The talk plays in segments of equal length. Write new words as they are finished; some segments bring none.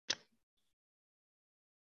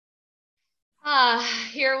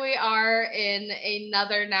Here we are in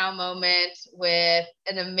another now moment with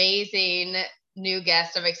an amazing new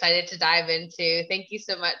guest I'm excited to dive into. Thank you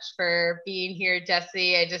so much for being here,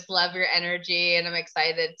 Jessie. I just love your energy and I'm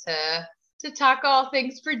excited to talk all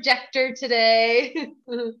things projector today.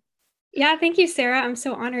 Yeah, thank you, Sarah. I'm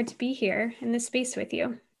so honored to be here in this space with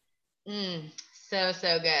you. Mm, so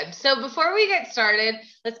good. So before we get started,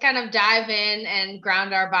 let's kind of dive in and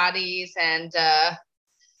ground our bodies and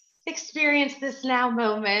experience this now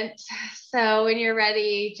moment. So, when you're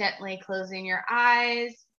ready, gently closing your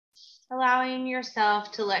eyes, allowing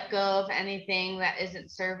yourself to let go of anything that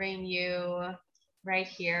isn't serving you right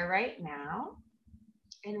here, right now.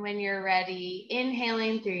 And when you're ready,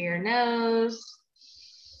 inhaling through your nose,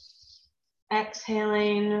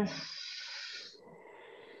 exhaling,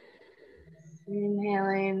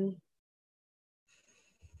 inhaling,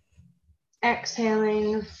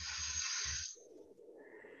 exhaling,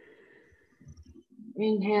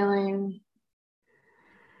 inhaling,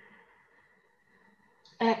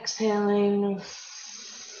 exhaling.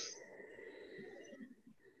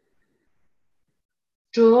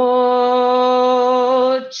 Doceia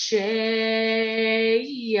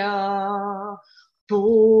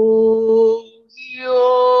Puyo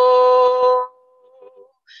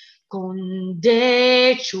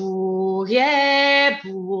Conde Chuyebu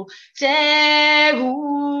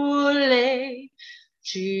Tegule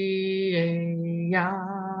Chiabucha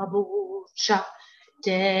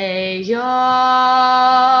Deya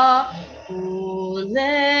Ule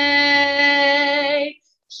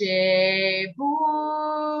Jebule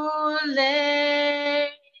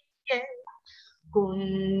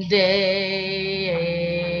Kundeya.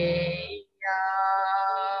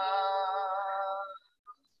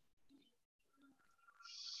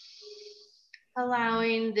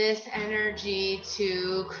 Allowing this energy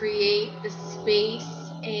to create the space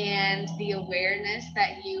and the awareness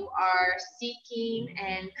that you are seeking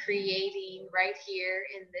and creating right here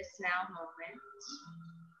in this now moment.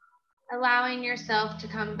 Allowing yourself to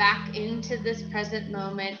come back into this present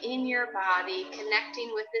moment in your body,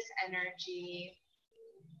 connecting with this energy.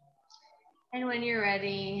 And when you're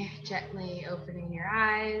ready, gently opening your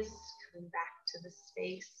eyes, coming back to the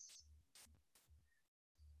space.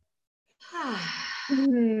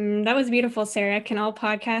 That was beautiful, Sarah. Can all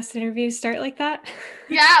podcast interviews start like that?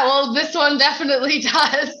 Yeah, well, this one definitely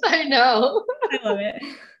does. I know. I love it.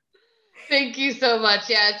 Thank you so much.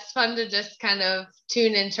 Yeah, it's fun to just kind of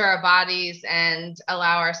tune into our bodies and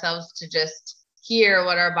allow ourselves to just hear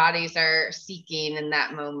what our bodies are seeking in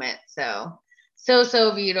that moment. So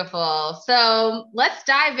beautiful. So let's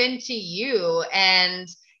dive into you and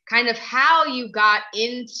kind of how you got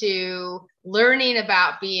into learning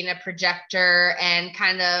about being a projector and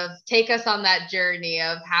kind of take us on that journey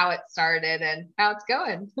of how it started and how it's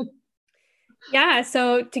going. Yeah,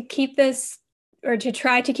 so to keep this or to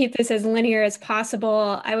try to keep this as linear as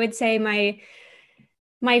possible, I would say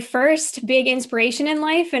my first big inspiration in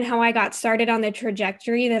life and how I got started on the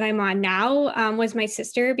trajectory that I'm on now was my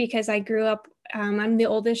sister, because I grew up, I'm the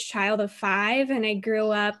oldest child of five, and I grew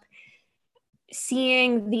up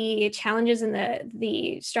seeing the challenges and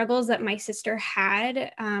the struggles that my sister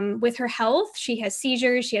had with her health. She has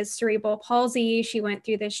seizures, she has cerebral palsy. She went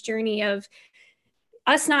through this journey of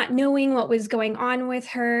us not knowing what was going on with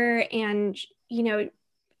her. And, you know,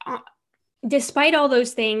 uh, despite all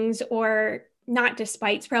those things, or not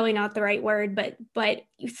despite, it's probably not the right word, but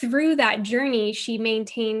through that journey, she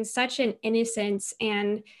maintained such an innocence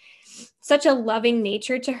and such a loving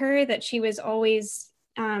nature to her that she was always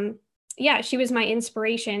yeah, she was my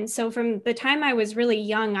inspiration. So from the time I was really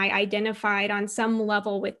young, I identified on some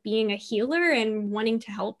level with being a healer and wanting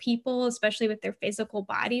to help people, especially with their physical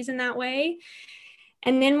bodies in that way.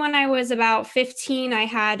 And then when I was about 15, I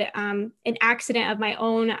had an accident of my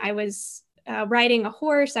own. I was riding a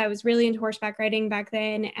horse. I was really into horseback riding back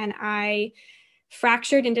then, and I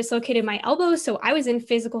fractured and dislocated my elbow. So I was in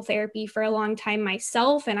physical therapy for a long time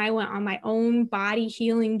myself, and I went on my own body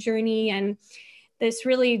healing journey. And this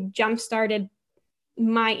really jump started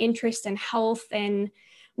my interest in health and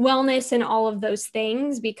wellness and all of those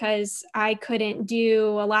things, because I couldn't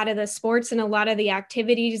do a lot of the sports and a lot of the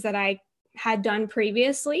activities that I had done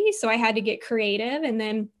previously. So I had to get creative. And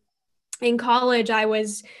then in college, I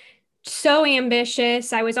was so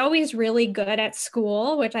ambitious. I was always really good at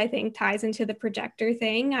school, which I think ties into the projector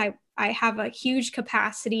thing. I have a huge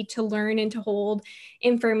capacity to learn and to hold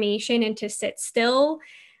information and to sit still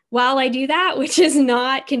while I do that, which is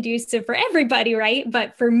not conducive for everybody, right?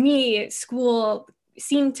 But for me, school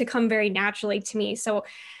seemed to come very naturally to me. So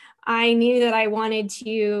I knew that I wanted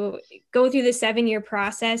to go through the 7-year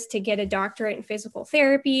process to get a doctorate in physical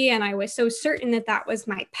therapy. And I was so certain that that was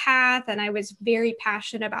my path. And I was very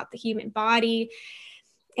passionate about the human body.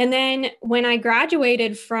 And then when I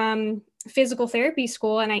graduated from physical therapy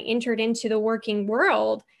school and I entered into the working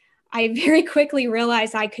world, I very quickly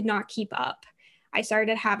realized I could not keep up. I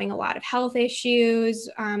started having a lot of health issues.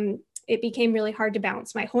 It became really hard to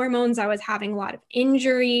balance my hormones. I was having a lot of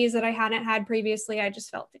injuries that I hadn't had previously. I just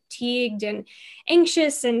felt fatigued and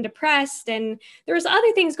anxious and depressed. And there was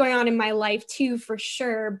other things going on in my life too, for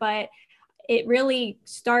sure. But it really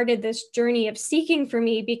started this journey of seeking for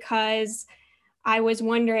me because I was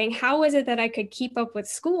wondering how was it that I could keep up with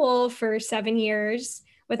school for 7 years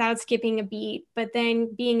without skipping a beat, but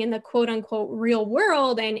then being in the quote unquote real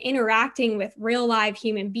world and interacting with real live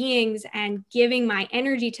human beings and giving my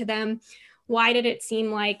energy to them. Why did it seem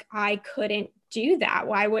like I couldn't do that?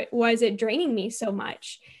 Why was it draining me so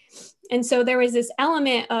much? And so there was this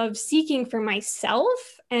element of seeking for myself.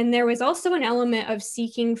 And there was also an element of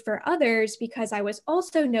seeking for others because I was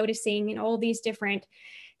also noticing in all these different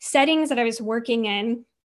settings that I was working in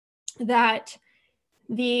that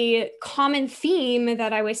the common theme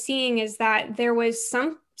that I was seeing is that there was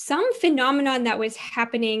some phenomenon that was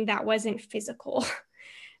happening that wasn't physical,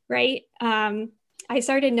 right? I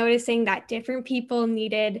started noticing that different people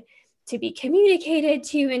needed to be communicated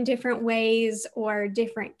to in different ways, or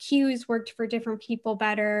different cues worked for different people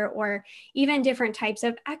better, or even different types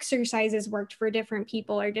of exercises worked for different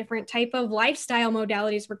people, or different type of lifestyle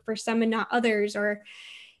modalities worked for some and not others, or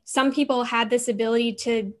some people had this ability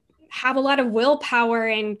to have a lot of willpower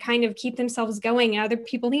and kind of keep themselves going. Other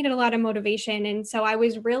people needed a lot of motivation. And so I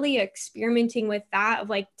was really experimenting with that, of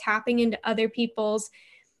like tapping into other people's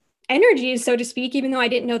energies, so to speak, even though I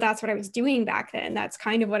didn't know that's what I was doing back then. That's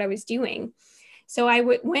kind of what I was doing. So I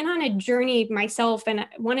went on a journey myself. And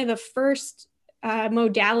one of the first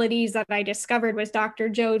modalities that I discovered was Dr.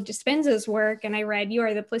 Joe Dispenza's work. And I read You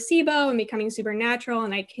Are the Placebo and Becoming Supernatural.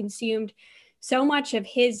 And I consumed so much of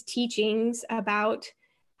his teachings about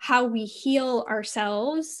how we heal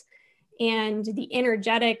ourselves and the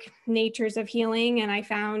energetic natures of healing. And I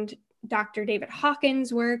found Dr. David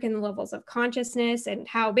Hawkins' work and the levels of consciousness, and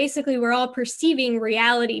how basically we're all perceiving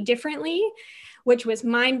reality differently, which was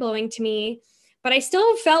mind blowing to me. But I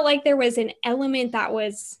still felt like there was an element that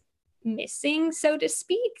was missing, so to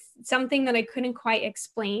speak, something that I couldn't quite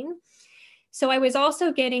explain. So I was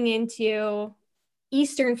also getting into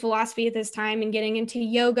Eastern philosophy at this time and getting into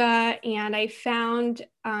yoga. And I found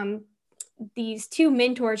these two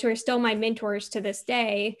mentors who are still my mentors to this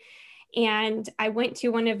day. And I went to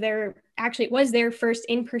one of their, actually, it was their first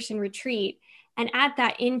in-person retreat. And at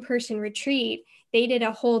that in-person retreat, they did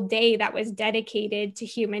a whole day that was dedicated to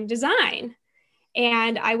human design.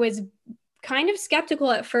 And I was kind of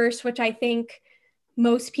skeptical at first, which I think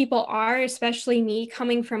most people are, especially me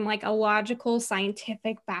coming from like a logical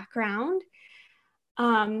scientific background.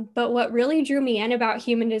 But what really drew me in about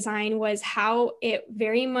human design was how it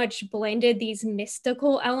very much blended these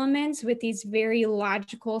mystical elements with these very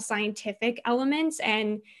logical scientific elements,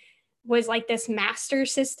 and was like this master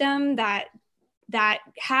system that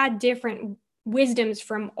had different wisdoms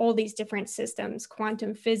from all these different systems: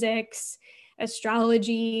 quantum physics,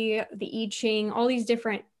 astrology, the I Ching, all these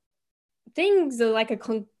different things, like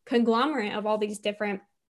a conglomerate of all these different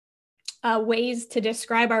ways to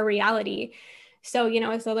describe our reality. So,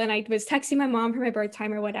 so then I was texting my mom for my birth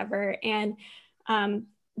time or whatever. And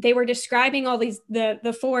they were describing all these,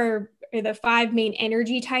 the four or the five main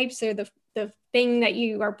energy types, or the thing that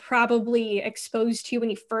you are probably exposed to when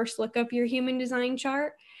you first look up your human design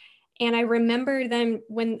chart. And I remember then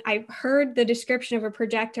when I heard the description of a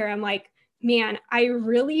projector, I'm like, man, I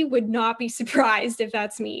really would not be surprised if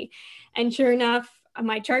that's me. And sure enough,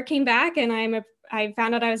 my chart came back and I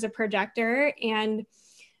found out I was a projector. And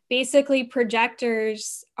basically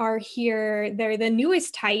projectors are here. They're the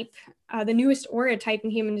newest type, the newest aura type in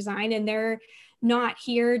human design. And they're not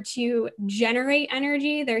here to generate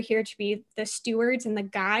energy. They're here to be the stewards and the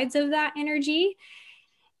guides of that energy.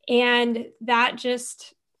 And that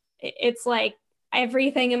just, it's like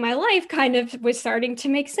everything in my life kind of was starting to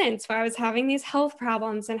make sense. Why I was having these health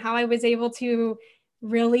problems and how I was able to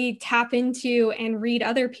really tap into and read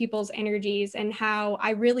other people's energies, and how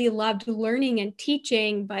I really loved learning and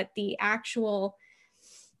teaching, but the actual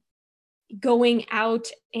going out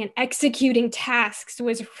and executing tasks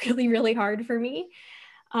was really, really hard for me.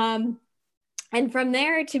 And from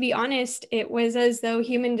there, to be honest, it was as though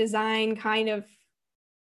human design kind of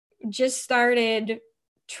just started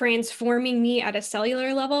transforming me at a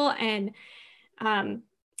cellular level. And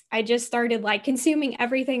I just started like consuming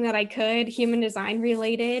everything that I could human design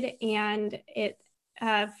related. And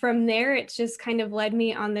from there, it's just kind of led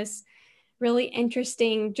me on this really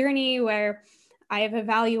interesting journey where I have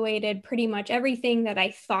evaluated pretty much everything that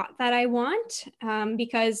I thought that I want,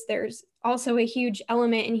 because there's also a huge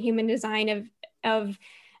element in human design of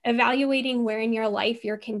evaluating where in your life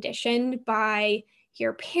you're conditioned by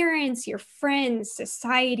your parents, your friends,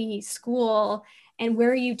 society, school, and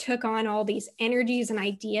where you took on all these energies and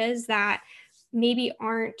ideas that maybe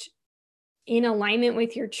aren't in alignment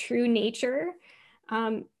with your true nature.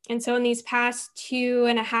 And so in these past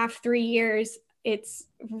 2.5, 3 years, it's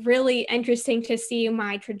really interesting to see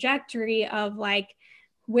my trajectory of like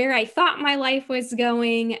where I thought my life was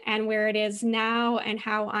going and where it is now, and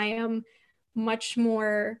how I am much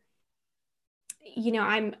more,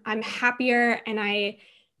 I'm happier and I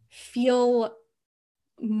feel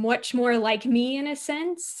much more like me in a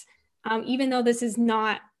sense, even though this is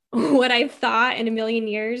not what I thought in a million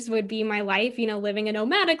years would be my life, living a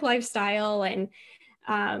nomadic lifestyle and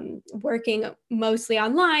working mostly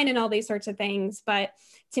online and all these sorts of things. But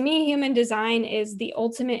to me, human design is the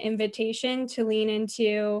ultimate invitation to lean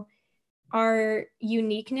into our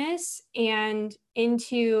uniqueness and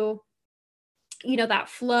into, that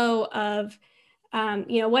flow of,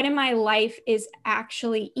 what in my life is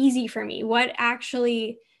actually easy for me, what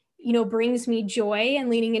actually, brings me joy, and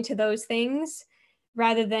leaning into those things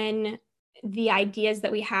rather than the ideas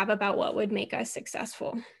that we have about what would make us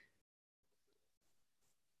successful.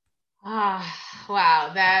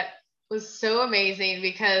 Wow. That was so amazing,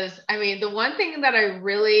 because I mean, the one thing that I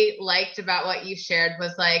really liked about what you shared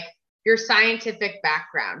was like your scientific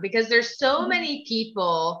background, because there's so many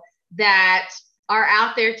people that are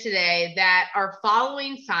out there today that are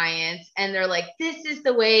following science and they're like, this is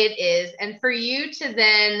the way it is. And for you to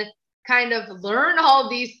then kind of learn all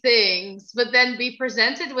these things, but then be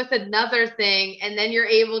presented with another thing, and then you're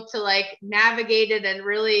able to like navigate it and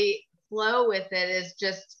really flow with it, is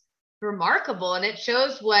just remarkable. And it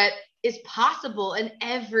shows what is possible in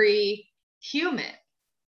every human.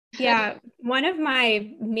 Yeah, one of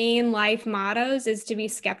my main life mottos is to be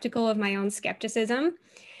skeptical of my own skepticism.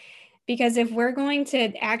 Because if we're going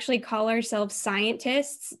to actually call ourselves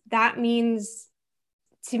scientists, that means,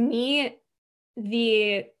 to me,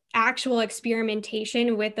 the actual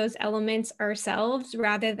experimentation with those elements ourselves,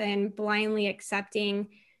 rather than blindly accepting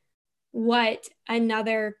what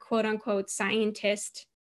another quote unquote scientist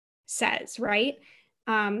says, right?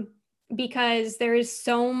 Because there's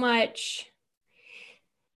so much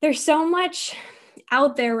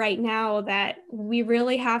out there right now that we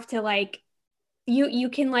really have to like, you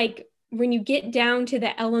can like, when you get down to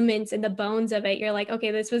the elements and the bones of it, you're like,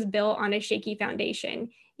 okay, this was built on a shaky foundation,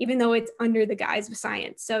 even though it's under the guise of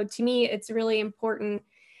science. So to me, it's really important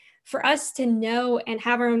for us to know and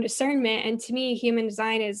have our own discernment. And to me, human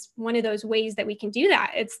design is one of those ways that we can do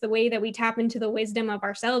that. It's the way that we tap into the wisdom of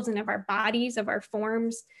ourselves and of our bodies, of our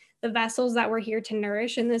forms, the vessels that we're here to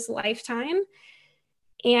nourish in this lifetime.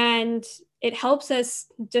 And it helps us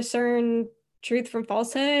discern truth from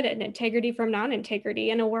falsehood and integrity from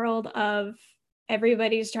non-integrity in a world of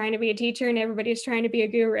everybody's trying to be a teacher and everybody's trying to be a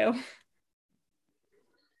guru.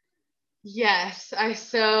 Yes, I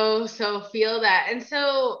so feel that. And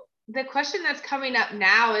so the question that's coming up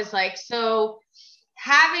now is like, so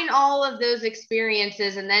having all of those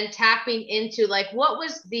experiences and then tapping into like,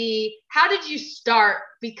 how did you start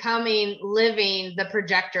living the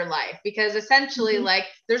projector life? Because essentially, like,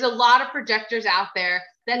 there's a lot of projectors out there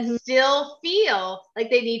that still feel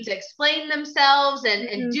like they need to explain themselves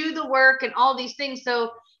and do the work and all these things.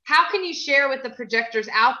 So how can you share with the projectors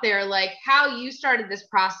out there, like how you started this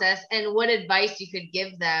process and what advice you could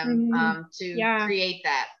give them to create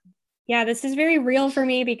that? Yeah, this is very real for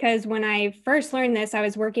me, because when I first learned this, I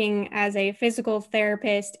was working as a physical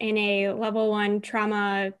therapist in a level 1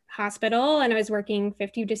 trauma hospital, and I was working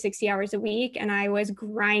 50 to 60 hours a week, and I was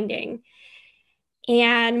grinding.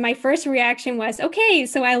 And my first reaction was, okay,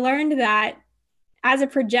 so I learned that as a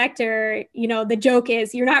projector, the joke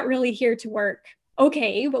is you're not really here to work.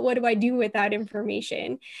 Okay, but what do I do with that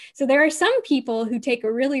information? So there are some people who take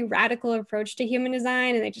a really radical approach to human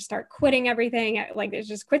design, and they just start quitting everything. Like they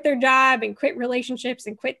just quit their job and quit relationships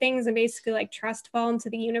and quit things and basically like trust fall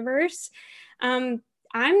into the universe. I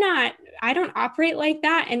don't operate like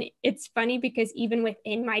that. And it's funny because even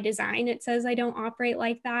within my design, it says I don't operate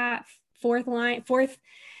like that. Fourth line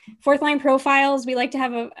profiles, we like to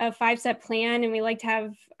have a 5-step plan, and we like to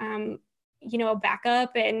have a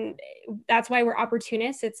backup, and that's why we're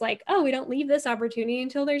opportunists. It's like, oh, we don't leave this opportunity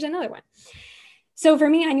until there's another one. So for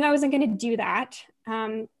me, I knew I wasn't going to do that.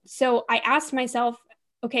 So I asked myself,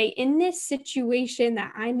 okay, in this situation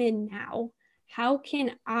that I'm in now, how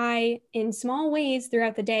can I, in small ways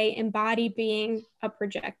throughout the day, embody being a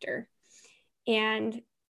projector? And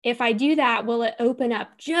if I do that, will it open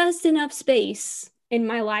up just enough space in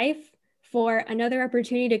my life for another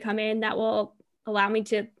opportunity to come in that will allow me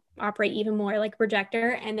to operate even more like a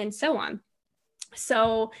projector, and then so on.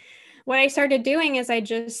 So what I started doing is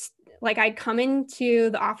I'd come into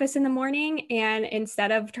the office in the morning, and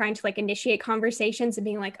instead of trying to like initiate conversations and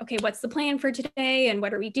being like, okay, what's the plan for today? And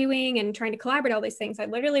what are we doing? And trying to collaborate all these things,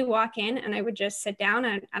 I'd literally walk in and I would just sit down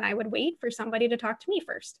and I would wait for somebody to talk to me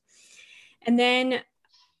first. And then,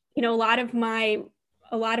 you know, a lot of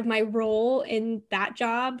my role in that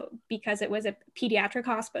job, because it was a pediatric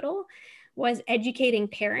hospital, was educating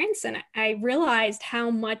parents. And I realized how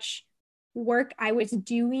much work I was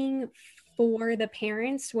doing for the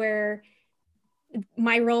parents, where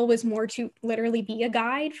my role was more to literally be a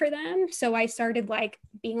guide for them. So I started like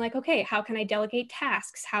being like, okay, how can I delegate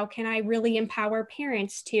tasks? How can I really empower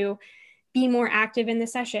parents to be more active in the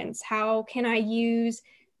sessions? How can I use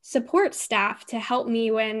support staff to help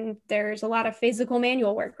me when there's a lot of physical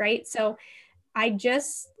manual work, right? So I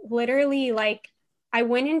just literally I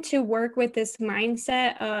went into work with this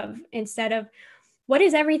mindset of, instead of what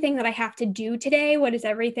is everything that I have to do today? What is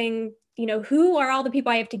everything, you know, who are all the people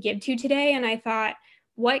I have to give to today? And I thought,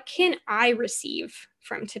 what can I receive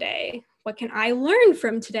from today? What can I learn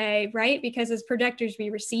from today, right? Because as projectors, we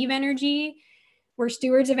receive energy, we're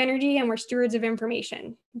stewards of energy, and we're stewards of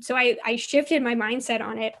information. So I shifted my mindset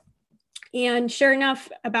on it. And sure enough,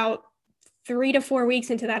 about 3 to 4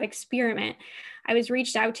 weeks into that experiment, I was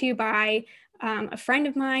reached out to by a friend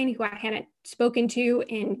of mine who I hadn't spoken to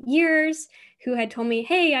in years, who had told me,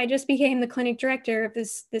 hey, I just became the clinic director of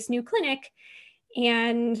this new clinic.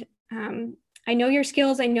 And I know your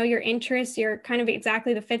skills, I know your interests, you're kind of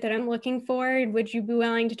exactly the fit that I'm looking for. Would you be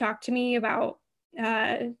willing to talk to me about,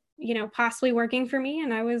 possibly working for me?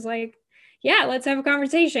 And I was like, yeah, let's have a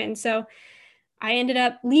conversation. So I ended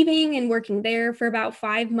up leaving and working there for about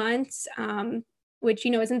 5 months, which,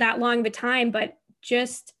 you know, isn't that long of a time, but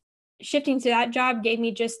just shifting to that job gave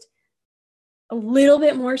me just a little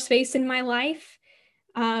bit more space in my life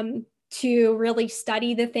to really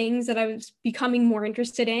study the things that I was becoming more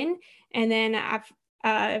interested in. And then after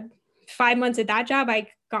 5 months at that job, I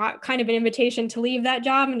got kind of an invitation to leave that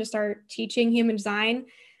job and to start teaching human design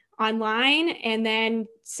online. And then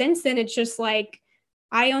since then, it's just like,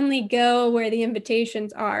 I only go where the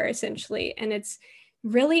invitations are, essentially. And it's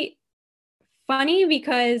really funny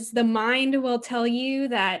because the mind will tell you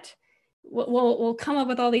that we'll come up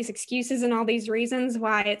with all these excuses and all these reasons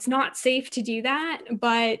why it's not safe to do that.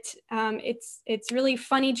 But it's really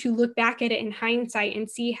funny to look back at it in hindsight and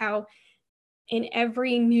see how in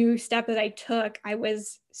every new step that I took, I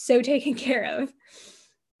was so taken care of.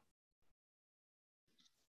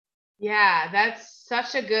 Yeah, that's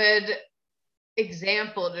such a good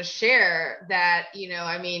example to share, that, you know,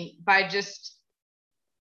 I mean, by just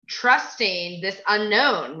trusting this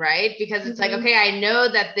unknown, right? Because it's like, okay, I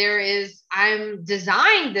know that I'm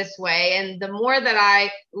designed this way. And the more that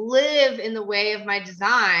I live in the way of my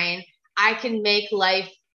design, I can make life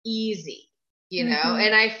easy, you know?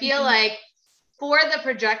 And I feel like for the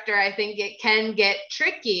projector, I think it can get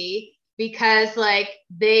tricky because like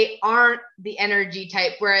they aren't the energy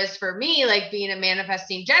type. Whereas for me, like being a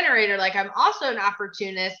manifesting generator, like I'm also an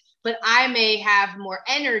opportunist, but I may have more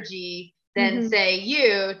energy than say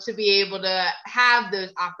you to be able to have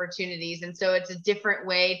those opportunities. And so it's a different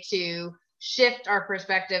way to shift our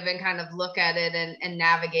perspective and kind of look at it and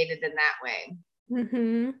navigate it in that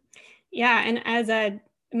way. Yeah. And as a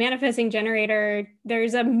manifesting generator,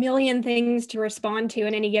 there's a million things to respond to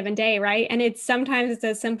in any given day, right? And sometimes it's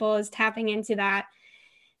as simple as tapping into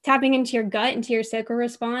your gut, into your sacral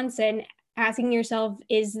response, and asking yourself,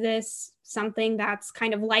 is this something that's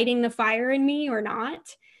kind of lighting the fire in me or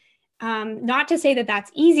not? Not to say that that's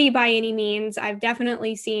easy by any means. I've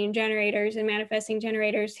definitely seen generators and manifesting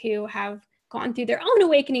generators who have gone through their own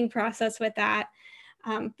awakening process with that.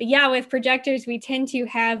 But yeah, with projectors, we tend to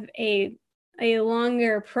have a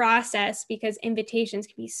longer process because invitations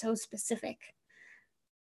can be so specific.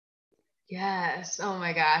 Yes. Oh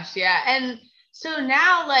my gosh. Yeah. And so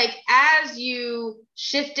now, like, as you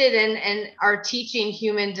shifted and are teaching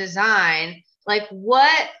human design, like,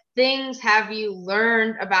 what things have you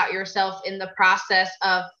learned about yourself in the process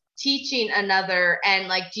of teaching another? And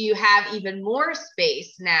like, do you have even more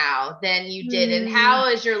space now than you did? And how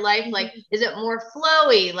is your life? Like, is it more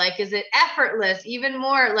flowy? Like, is it effortless? Even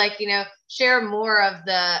more, like, you know, share more of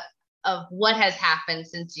what has happened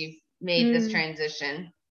since you've made this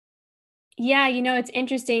transition. Yeah, it's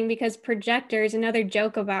interesting because projectors, another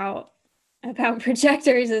joke about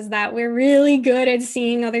projectors is that we're really good at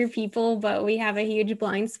seeing other people, but we have a huge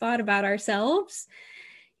blind spot about ourselves.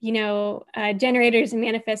 Generators and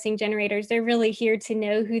manifesting generators, they're really here to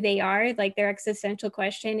know who they are. Like their existential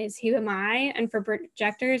question is, who am I? And for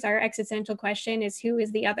projectors, our existential question is, who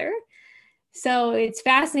is the other? So it's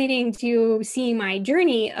fascinating to see my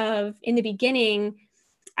journey of, in the beginning,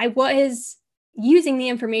 I was using the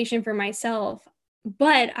information for myself,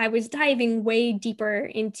 but I was diving way deeper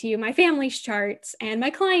into my family's charts and my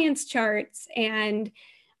clients' charts, and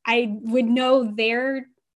I would know their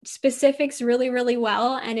specifics really, really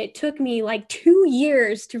well. And it took me like 2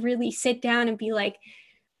 years to really sit down and be like,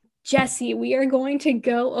 Jessie, we are going to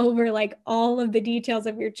go over like all of the details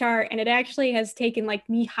of your chart. And it actually has taken like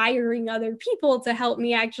me hiring other people to help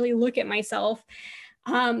me actually look at myself.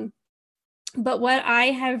 But what I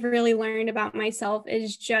have really learned about myself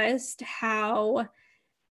is just how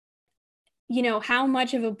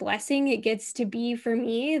much of a blessing it gets to be for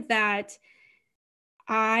me that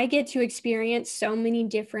I get to experience so many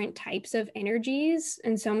different types of energies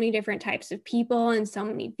and so many different types of people and so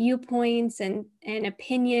many viewpoints and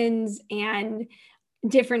opinions and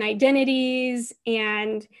different identities,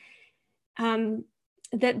 and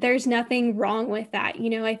that there's nothing wrong with that.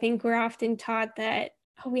 I think we're often taught that,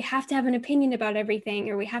 oh, we have to have an opinion about everything,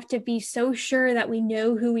 or we have to be so sure that we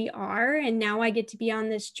know who we are. And now I get to be on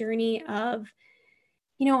this journey of,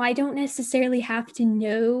 I don't necessarily have to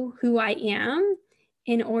know who I am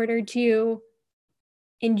in order to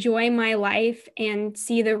enjoy my life and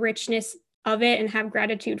see the richness of it and have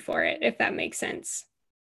gratitude for it, if that makes sense.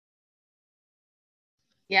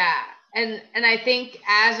 Yeah. And I think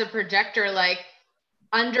as a projector, like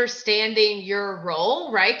understanding your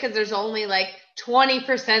role, right? Because there's only like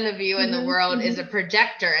 20% of you in the world is a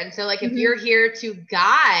projector. And so like if you're here to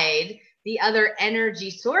guide the other energy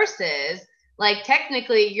sources, like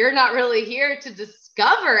technically you're not really here to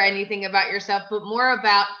discover anything about yourself, but more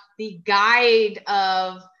about the guide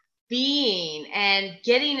of being and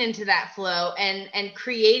getting into that flow and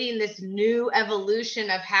creating this new evolution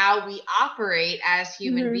of how we operate as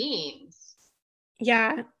human beings.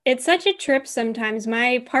 Yeah, it's such a trip sometimes.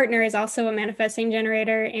 My partner is also a manifesting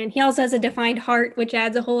generator, and he also has a defined heart, which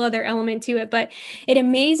adds a whole other element to it. But it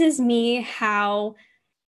amazes me how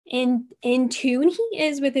in tune he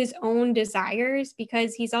is with his own desires,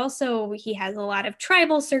 because he has a lot of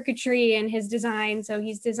tribal circuitry in his design. So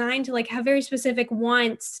he's designed to like have very specific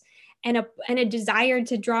wants and a desire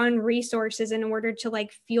to draw in resources in order to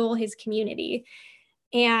like fuel his community.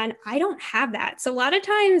 And I don't have that. So a lot of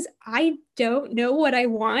times I don't know what I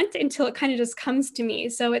want until it kind of just comes to me.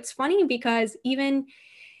 So it's funny because even,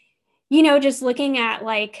 just looking at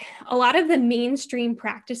like a lot of the mainstream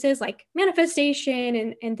practices like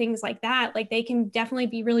manifestation and things like that, like they can definitely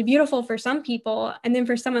be really beautiful for some people. And then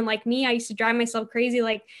for someone like me, I used to drive myself crazy,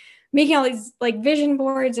 like making all these like vision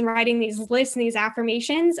boards and writing these lists and these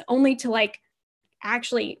affirmations only to like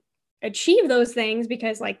actually achieve those things,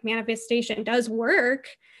 because like manifestation does work.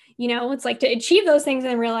 It's like to achieve those things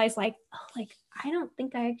and realize like, oh, like I don't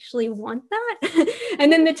think I actually want that.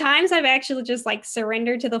 And then the times I've actually just like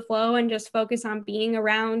surrendered to the flow and just focus on being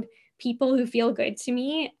around people who feel good to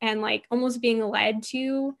me and like almost being led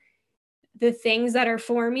to the things that are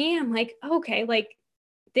for me, I'm like, okay, like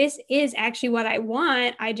this is actually what I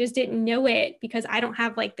want. I just didn't know it because I don't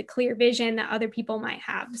have like the clear vision that other people might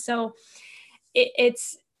have. So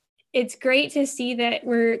it's great to see that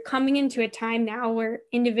we're coming into a time now where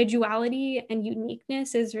individuality and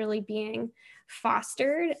uniqueness is really being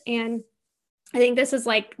fostered. And I think this is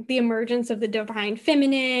like the emergence of the divine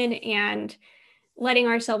feminine and letting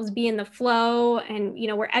ourselves be in the flow. And,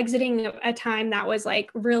 we're exiting a time that was like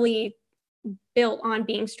really built on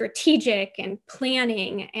being strategic and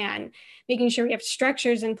planning and making sure we have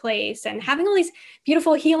structures in place and having all these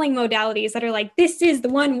beautiful healing modalities that are like, this is the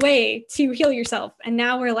one way to heal yourself. And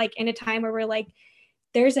now we're like in a time where we're like,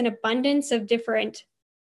 there's an abundance of different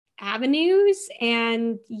avenues,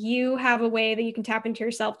 and you have a way that you can tap into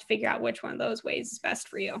yourself to figure out which one of those ways is best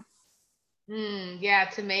for you. Yeah,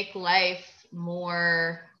 to make life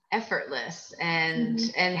more effortless and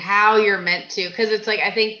how you're meant to, because it's like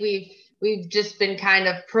I think we've just been kind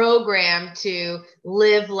of programmed to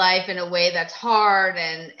live life in a way that's hard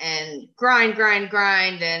and grind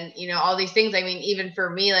and all these things. I mean, even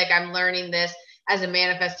for me, like I'm learning this as a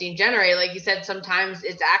manifesting generator. Like you said, sometimes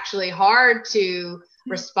it's actually hard to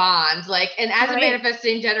respond. Like, and as a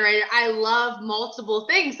manifesting generator, I love multiple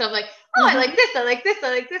things. So I'm like, oh, I like this, I like this, I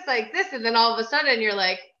like this, I like this. And then all of a sudden you're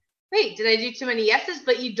like, wait, did I do too many yeses?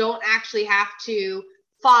 But you don't actually have to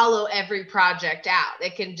follow every project out.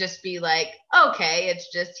 It can just be like, okay,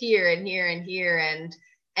 it's just here and here and here, and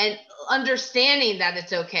understanding that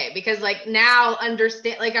it's okay. Because like now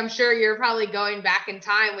understand, like I'm sure you're probably going back in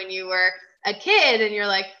time when you were a kid and you're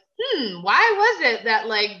like, why was it that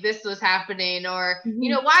like this was happening? Or,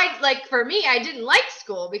 you know, why, like for me, I didn't like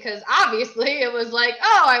school because obviously it was like,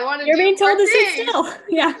 oh, I want to do being told more to sit things. still.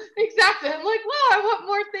 Yeah. Exactly. I'm like, whoa, I want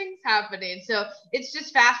more things happening. So it's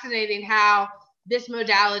just fascinating how this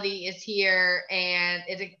modality is here, and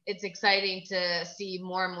it's exciting to see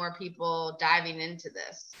more and more people diving into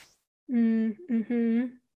this. Mm-hmm.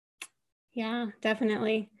 Yeah,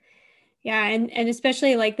 definitely. Yeah, and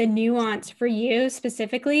especially like the nuance for you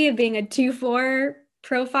specifically of being a 2-4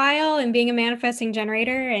 profile and being a manifesting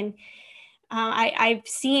generator. And I've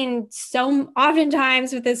seen so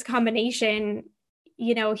oftentimes with this combination,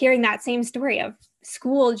 you know, hearing that same story of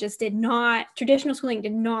school just did not, traditional schooling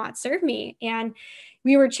did not serve me. And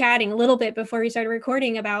we were chatting a little bit before we started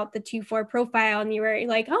recording about the 2-4 profile, and you were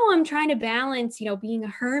like, oh, I'm trying to balance, you know, being a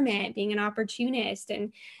hermit, being an opportunist,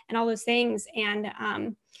 and all those things. And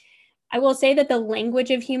I will say that the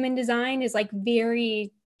language of human design is like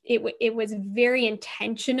very, it was very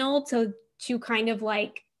intentional to kind of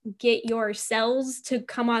like get your cells to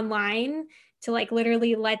come online, to like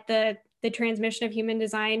literally let the transmission of human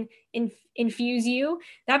design infuse you.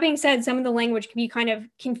 That being said, some of the language can be kind of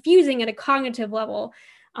confusing at a cognitive level,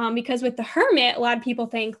 because with the hermit, a lot of people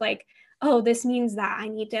think like, oh, this means that I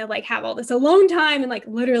need to like have all this alone time and like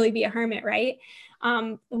literally be a hermit, right?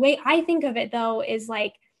 The way I think of it though is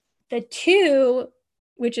like the 2,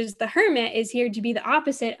 which is the hermit, is here to be the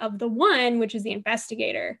opposite of the 1, which is the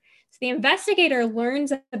investigator. So the investigator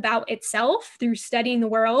learns about itself through studying the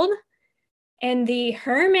world, and the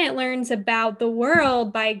hermit learns about the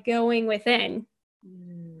world by going within.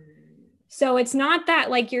 So it's not that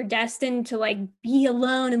like you're destined to like be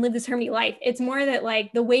alone and live this hermit life. It's more that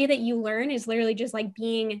like the way that you learn is literally just like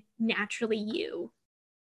being naturally you.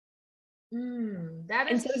 That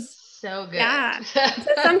is so good. Yeah. So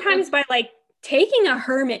sometimes by like taking a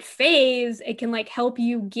hermit phase, it can like help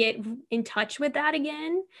you get in touch with that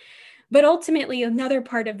again. But ultimately, another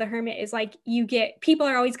part of the hermit is like people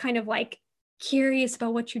are always kind of like curious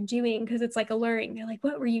about what you're doing because it's like alluring. They're like,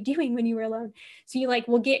 what were you doing when you were alone? So you like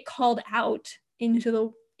will get called out into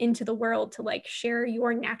the world to like share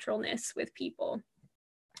your naturalness with people.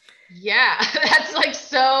 Yeah, that's like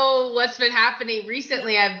so what's been happening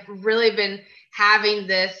recently. I've really been having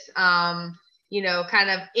this you know, kind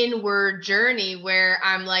of inward journey where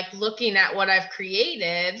I'm like looking at what I've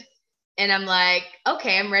created and I'm like,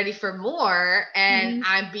 okay, I'm ready for more, and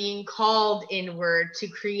I'm being called inward to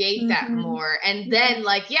create that more. And then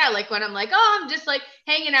like, yeah, like when I'm like, oh, I'm just like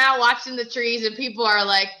hanging out watching the trees, and people are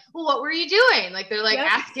like, well, what were you doing? Like they're like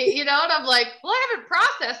asking, you know, and I'm like, well, I haven't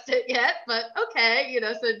processed it yet, but okay, you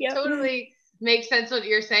know. So totally makes sense what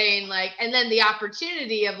you're saying. Like, and then the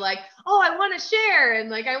opportunity of like, oh, I want to share, and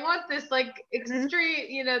like I want this like extreme,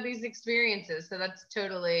 you know, these experiences. So that's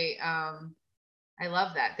totally I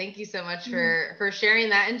love that. Thank you so much for sharing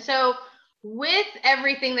that. And so with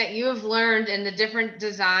everything that you have learned and the different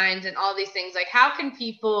designs and all these things, like how can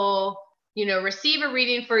people, you know, receive a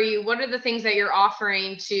reading for you? What are the things that you're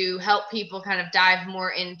offering to help people kind of dive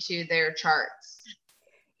more into their charts?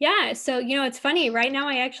 Yeah, so you know, it's funny. Right now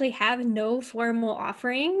I actually have no formal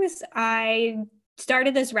offerings. I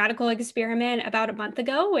started this radical experiment about a month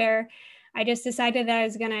ago where I just decided that I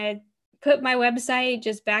was going to put my website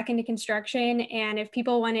just back into construction. And if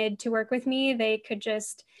people wanted to work with me, they could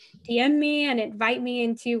just DM me and invite me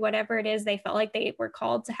into whatever it is they felt like they were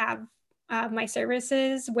called to have my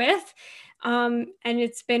services with. And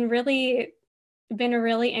it's been a really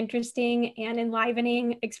interesting and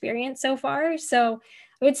enlivening experience so far. So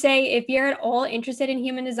I would say if you're at all interested in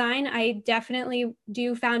human design, I definitely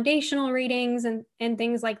do foundational readings and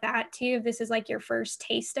things like that too. If this is like your first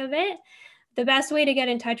taste of it, the best way to get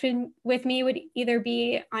in touch with me would either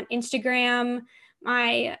be on Instagram.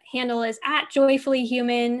 My handle is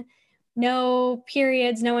 @joyfullyhuman. No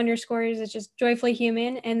periods, no underscores. It's just joyfully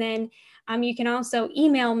human. And then you can also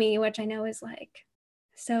email me, which I know is like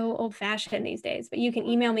so old fashioned these days, but you can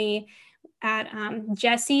email me at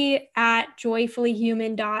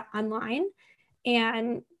Jessie@joyfullyhuman.online.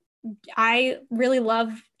 And I really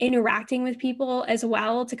love interacting with people as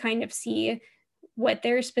well to kind of see what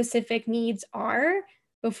their specific needs are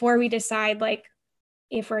before we decide like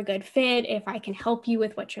if we're a good fit, if I can help you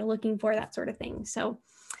with what you're looking for, that sort of thing. So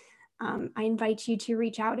I invite you to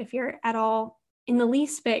reach out if you're at all in the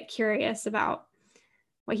least bit curious about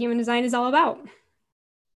what human design is all about.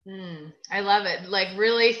 I love it. Like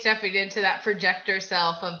really stepping into that projector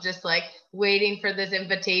self of just like waiting for those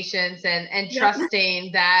invitations and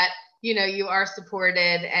trusting that, you know, you are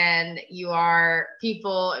supported and you are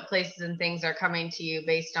people, places and things are coming to you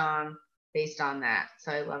based on that.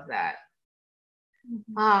 So I love that.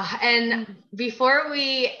 And before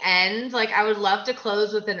we end, like, I would love to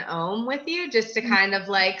close with an Om with you, just to kind of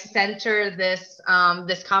like center this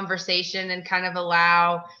this conversation and kind of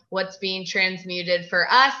allow what's being transmuted for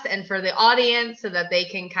us and for the audience so that they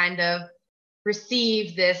can kind of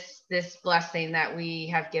receive this blessing that we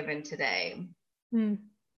have given today.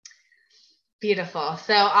 Beautiful.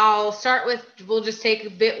 So I'll start with, we'll just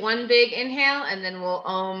take one big inhale and then we'll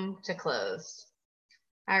Om to close.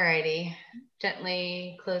 Alrighty.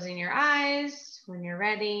 Gently closing your eyes when you're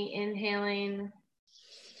ready. Inhaling.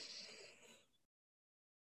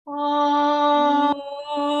 Om.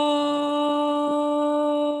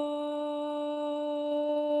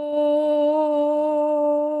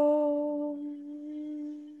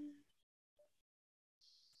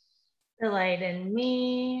 The light in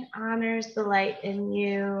me honors the light in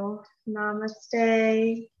you.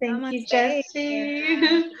 Namaste. Thank you,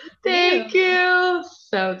 Jessie. Thank you.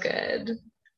 So good.